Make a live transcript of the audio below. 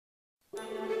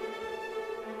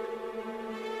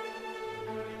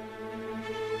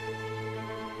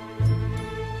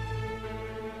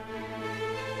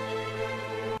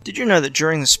Did you know that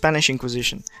during the Spanish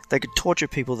Inquisition, they could torture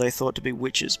people they thought to be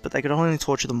witches, but they could only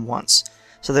torture them once?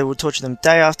 So they would torture them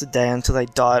day after day until they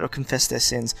died or confessed their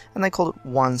sins, and they called it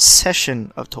one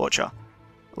session of torture.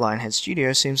 Lionhead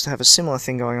Studio seems to have a similar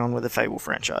thing going on with the Fable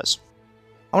franchise.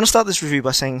 I want to start this review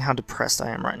by saying how depressed I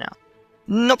am right now.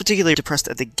 Not particularly depressed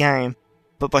at the game,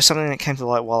 but by something that came to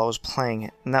light while I was playing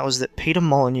it, and that was that Peter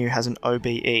Molyneux has an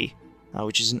OBE,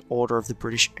 which is an Order of the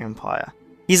British Empire.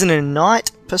 He isn't a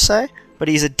knight, per se, but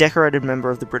he's a decorated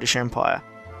member of the British Empire,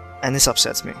 and this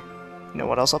upsets me. You know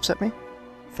what else upset me?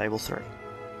 Fable 3.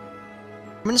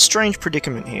 I'm in a strange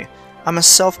predicament here. I'm a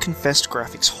self-confessed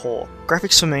graphics whore.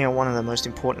 Graphics for me are one of the most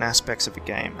important aspects of a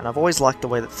game, and I've always liked the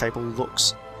way that Fable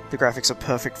looks. The graphics are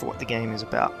perfect for what the game is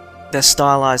about. They're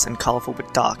stylized and colourful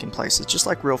but dark in places, just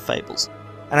like real Fables.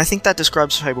 And I think that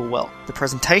describes Fable well. The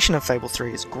presentation of Fable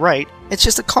 3 is great, it's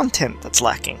just the content that's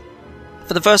lacking.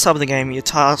 For the first half of the game, you're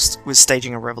tasked with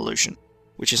staging a revolution,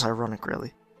 which is ironic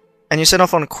really. And you're sent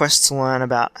off on a quest to learn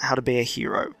about how to be a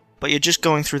hero, but you're just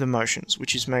going through the motions,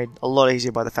 which is made a lot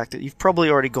easier by the fact that you've probably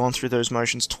already gone through those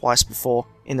motions twice before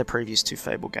in the previous two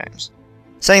Fable games.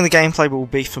 Saying the gameplay will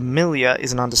be familiar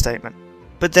is an understatement,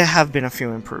 but there have been a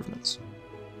few improvements.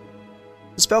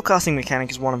 The spellcasting mechanic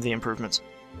is one of the improvements.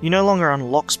 You no longer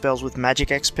unlock spells with magic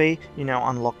XP, you now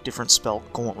unlock different spell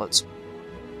gauntlets,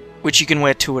 which you can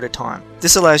wear 2 at a time.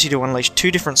 This allows you to unleash 2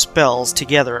 different spells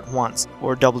together at once,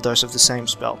 or a double dose of the same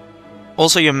spell.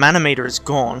 Also, your mana meter is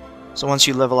gone, so once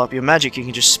you level up your magic you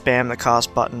can just spam the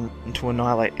cast button to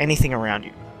annihilate anything around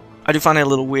you. I do find it a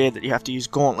little weird that you have to use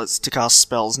gauntlets to cast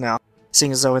spells now,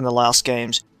 seeing as though in the last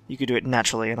games you could do it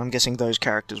naturally, and I'm guessing those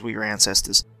characters were your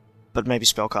ancestors. But maybe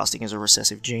spellcasting is a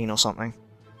recessive gene or something.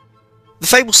 The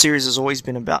Fable series has always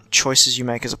been about choices you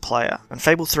make as a player, and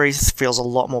Fable 3 feels a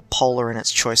lot more polar in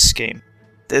its choice scheme.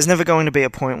 There's never going to be a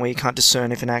point where you can't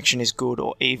discern if an action is good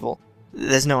or evil.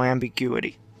 There's no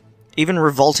ambiguity. Even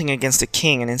revolting against a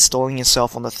king and installing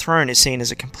yourself on the throne is seen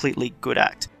as a completely good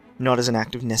act, not as an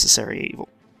act of necessary evil.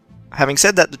 Having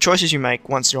said that, the choices you make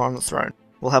once you're on the throne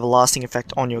will have a lasting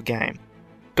effect on your game.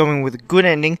 Going with a good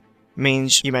ending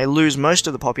means you may lose most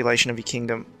of the population of your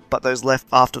kingdom, but those left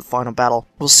after the final battle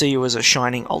will see you as a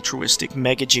shining altruistic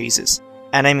mega Jesus.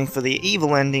 And aiming for the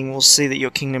evil ending will see that your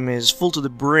kingdom is full to the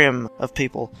brim of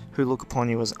people who look upon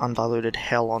you as undiluted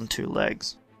hell on 2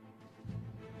 legs.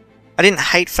 I didn't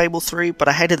hate Fable 3, but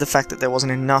I hated the fact that there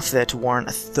wasn't enough there to warrant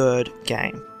a 3rd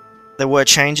game. There were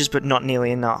changes, but not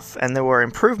nearly enough, and there were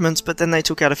improvements, but then they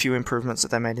took out a few improvements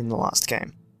that they made in the last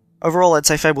game. Overall, I'd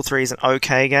say Fable 3 is an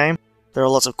okay game. There are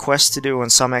lots of quests to do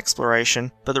and some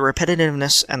exploration, but the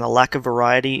repetitiveness and the lack of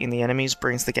variety in the enemies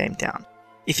brings the game down.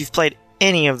 If you've played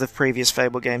any of the previous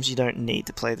Fable games, you don't need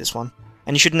to play this one,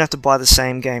 and you shouldn't have to buy the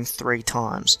same game 3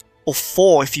 times, or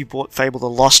 4 if you bought Fable the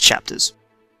Lost Chapters.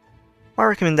 My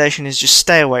recommendation is just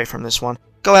stay away from this one,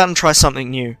 go out and try something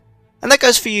new. And that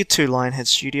goes for you too, Lionhead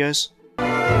Studios.